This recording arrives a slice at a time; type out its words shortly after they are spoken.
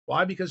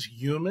Why? Because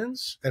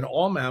humans and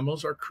all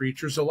mammals are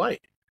creatures of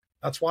light.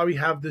 That's why we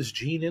have this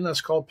gene in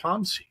us called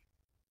POMC.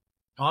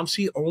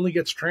 POMC only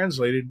gets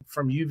translated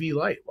from UV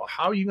light. Well,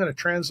 how are you going to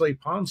translate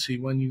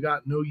POMC when you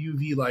got no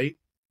UV light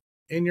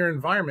in your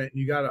environment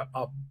and you got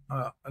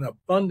an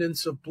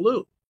abundance of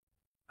blue?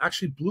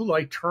 Actually, blue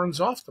light turns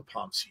off the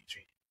POMC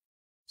gene.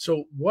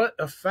 So what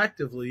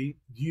effectively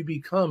do you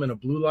become in a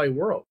blue light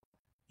world?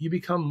 You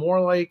become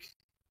more like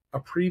a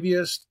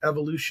previous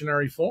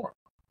evolutionary form.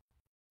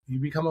 You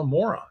become a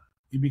moron.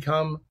 You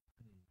become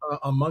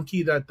a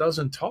monkey that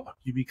doesn't talk.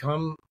 You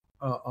become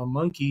a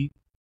monkey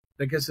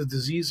that gets a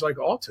disease like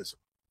autism.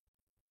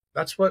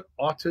 That's what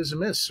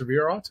autism is,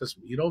 severe autism.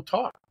 You don't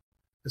talk.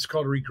 It's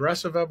called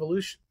regressive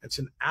evolution. It's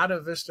an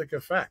atavistic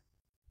effect.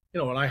 You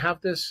know, when I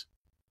have this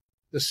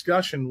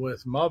discussion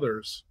with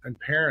mothers and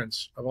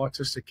parents of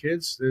autistic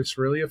kids, this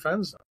really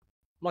offends them.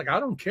 I'm like,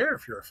 I don't care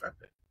if you're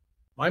offended.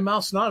 My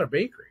mouth's not a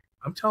bakery.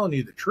 I'm telling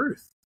you the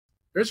truth.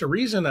 There's a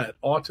reason that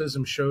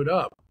autism showed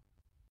up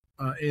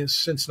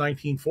since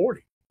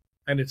 1940.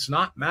 And it's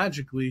not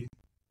magically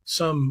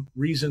some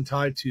reason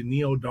tied to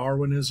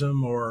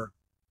neo-Darwinism or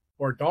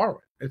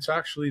Darwin. It's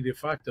actually the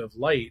effect of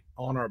light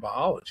on our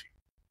biology.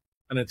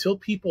 And until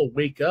people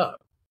wake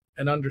up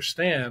and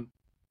understand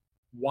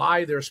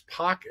why there's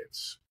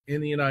pockets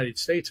in the United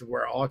States of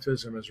where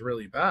autism is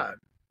really bad,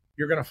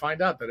 you're going to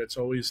find out that it's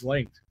always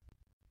linked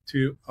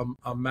to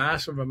a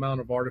massive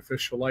amount of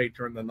artificial light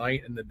during the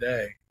night and the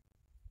day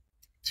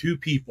to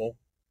people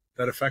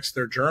that affects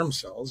their germ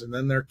cells. And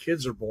then their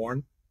kids are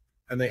born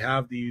and they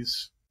have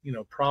these,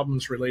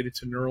 problems related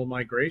to neural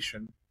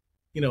migration,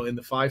 in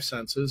the five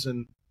senses,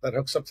 and that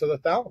hooks up to the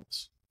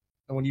thalamus.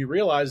 And when you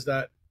realize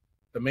that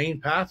the main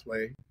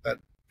pathway that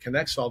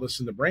connects all this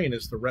in the brain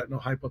is the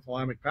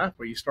retinohypothalamic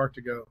pathway, you start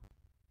to go,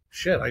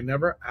 shit, I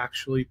never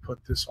actually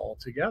put this all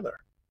together.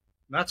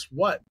 And that's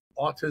what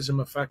autism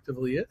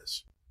effectively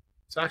is.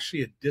 It's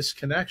actually a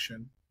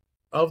disconnection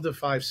of the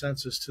five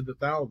senses to the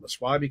thalamus.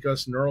 Why?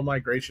 Because neural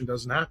migration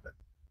doesn't happen.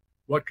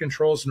 What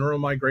controls neural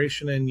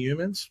migration in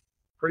humans?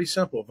 Pretty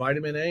simple,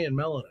 vitamin A and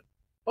melanin.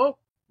 Oh,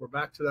 we're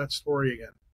back to that story again.